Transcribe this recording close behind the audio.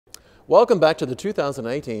Welcome back to the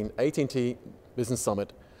 2018 AT&T Business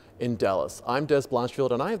Summit in Dallas. I'm Dez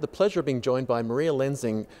Blanchfield and I have the pleasure of being joined by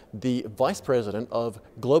Marialensing, the Vice President of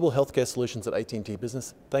Global Healthcare Solutions at AT&T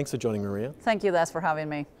Business. Thanks for joining, Maria. Thank you, Dez, for having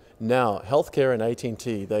me. Now, healthcare and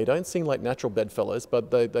AT&T, they don't seem like natural bedfellows,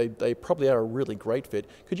 but they probably are a really great fit.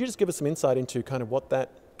 Could you just give us some insight into kind of what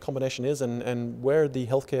that combination is and where the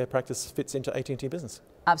healthcare practice fits into AT&T Business?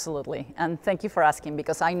 Absolutely, and thank you for asking,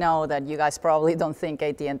 because I know that you guys probably don't think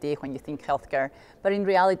AT&T when you think healthcare, but in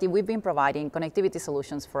reality we've been providing connectivity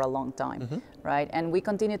solutions for a long time, right? And we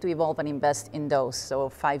continue to evolve and invest in those. So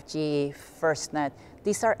 5G, FirstNet,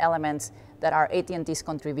 these are elements that are AT&T's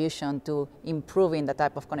contribution to improving the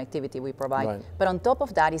type of connectivity we provide. Right. But on top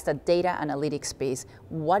of that is the data analytics piece.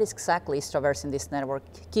 What exactly is traversing this network,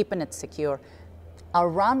 keeping it secure?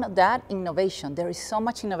 Around that innovation, there is so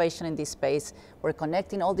much innovation in this space. We're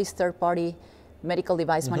connecting all these third-party medical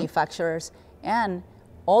device manufacturers, and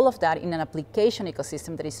all of that in an application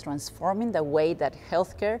ecosystem that is transforming the way that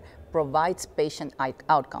healthcare provides patient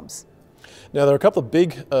outcomes. Now, there are a couple of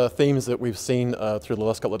big themes that we've seen through the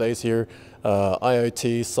last couple of days here.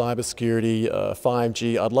 IoT, cybersecurity,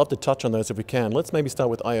 5G. I'd love to touch on those if we can. Let's maybe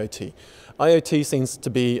start with IoT. IoT seems to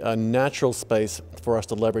be a natural space for us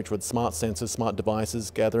to leverage with smart sensors, smart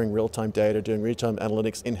devices, gathering real-time data, doing real-time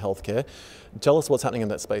analytics in healthcare. Tell us what's happening in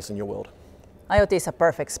that space in your world. IoT is a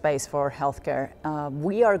perfect space for healthcare.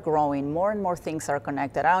 We are growing, more and more things are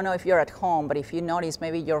connected. I don't know if you're at home, but if you notice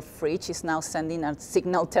maybe your fridge is now sending a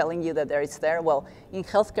signal telling you that it's there. Well, in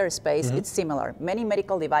healthcare space, it's similar. Many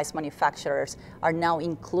medical device manufacturers are now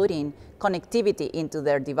including connectivity into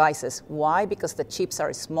their devices. Why? Because the chips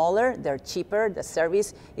are smaller, they're cheaper, the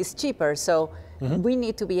service is cheaper. So we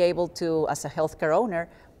need to be able to, as a healthcare owner,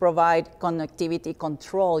 provide connectivity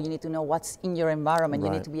control. You need to know what's in your environment. Right.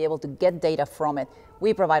 You need to be able to get data from it.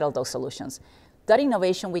 We provide all those solutions. That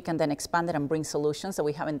innovation, we can then expand it and bring solutions that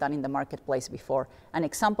we haven't done in the marketplace before. An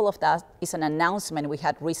example of that is an announcement we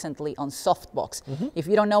had recently on softbox. If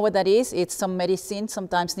you don't know what that is, it's some medicine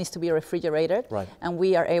sometimes needs to be refrigerated. Right. And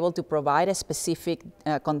we are able to provide a specific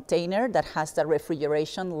container that has the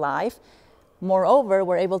refrigeration live. Moreover,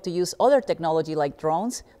 we're able to use other technology like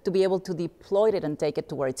drones to be able to deploy it and take it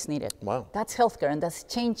to where it's needed. Wow. That's healthcare, and that's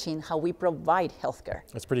changing how we provide healthcare.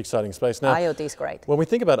 That's a pretty exciting space. Now, IoT is great. When we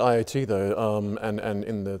think about IoT though, and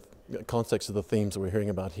in the context of the themes that we're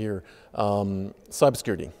hearing about here,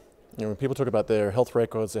 cybersecurity. You know, when people talk about their health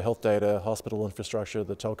records, their health data, hospital infrastructure,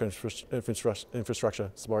 the telco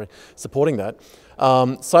infrastructure, supporting that.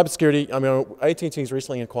 Cybersecurity, I mean, AT&T's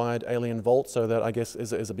recently acquired AlienVault, so that I guess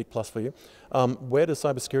is a big plus for you. Where does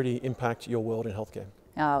cybersecurity impact your world in healthcare?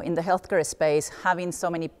 In the healthcare space, having so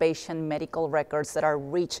many patient medical records that are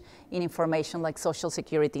rich in information like social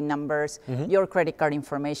security numbers, your credit card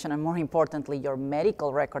information, and more importantly, your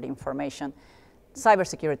medical record information,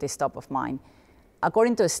 cybersecurity is top of mind.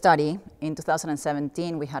 According to a study, in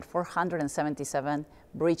 2017, we had 477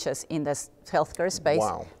 breaches in the healthcare space.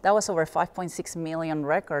 Wow. That was over 5.6 million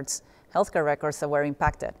records, healthcare records that were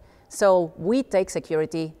impacted. So we take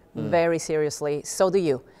security very seriously, so do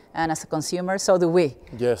you. And as a consumer, so do we.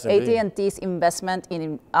 Yes, indeed. AT&T's investment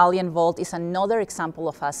in AlienVault is another example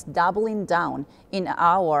of us doubling down in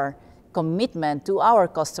our commitment to our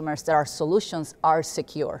customers that our solutions are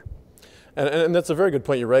secure. And that's a very good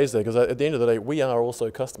point you raised there, because at the end of the day, we are also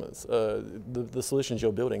customers. The solutions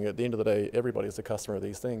you're building, at the end of the day, everybody is a customer of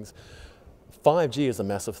these things. 5G is a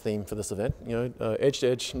massive theme for this event. You know,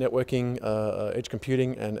 edge-to-edge networking, edge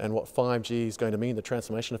computing, and what 5G is going to mean, the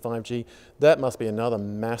transformation of 5G, that must be another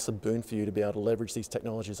massive boon for you to be able to leverage these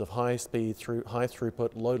technologies of high speed, high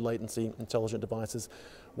throughput, low latency, intelligent devices.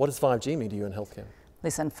 What does 5G mean to you in healthcare?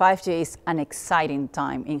 Listen, 5G is an exciting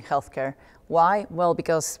time in healthcare. Why? Well,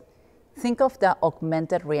 because think of the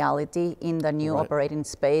augmented reality in the new operating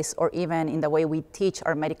space, or even in the way we teach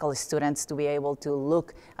our medical students to be able to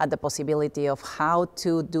look at the possibility of how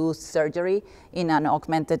to do surgery in an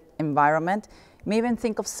augmented environment. Maybe even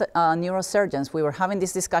think of neurosurgeons. We were having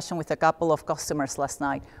this discussion with a couple of customers last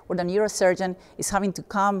night, where the neurosurgeon is having to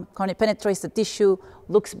come, penetrates the tissue,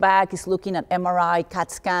 looks back, is looking at MRI, CAT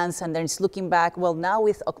scans, and then is looking back. Well, now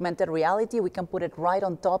with augmented reality, we can put it right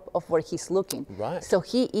on top of where he's looking. Right. So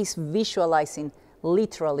he is visualizing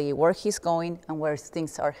literally where he's going and where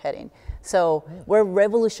things are heading. So we're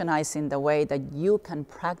revolutionizing the way that you can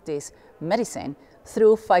practice medicine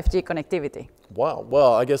through 5G connectivity. Wow.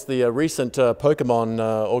 Well, I guess the recent Pokemon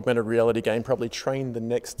augmented reality game probably trained the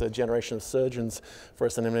next generation of surgeons for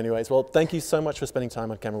us in many ways. Well, thank you so much for spending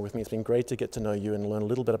time on camera with me. It's been great to get to know you and learn a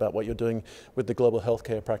little bit about what you're doing with the global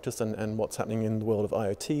healthcare practice and what's happening in the world of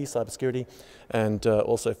IoT, cybersecurity, and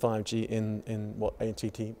also 5G in what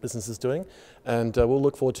AT&T Business is doing. And we'll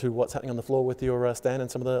look forward to what's happening on the floor with your stand and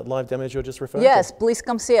some of the live demos you're just referring to. Yes, please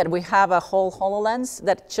come see it. We have a whole HoloLens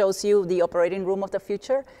that shows you the operating room of the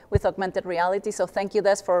future with augmented reality. So thank you,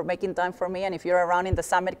 Dez, for making time for me. And if you're around in the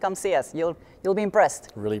summit, come see us. You'll be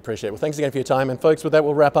impressed. Really appreciate it. Well, thanks again for your time. And folks, with that,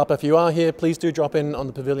 we'll wrap up. If you are here, please do drop in on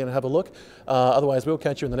the pavilion and have a look. Otherwise, we'll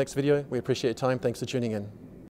catch you in the next video. We appreciate your time. Thanks for tuning in.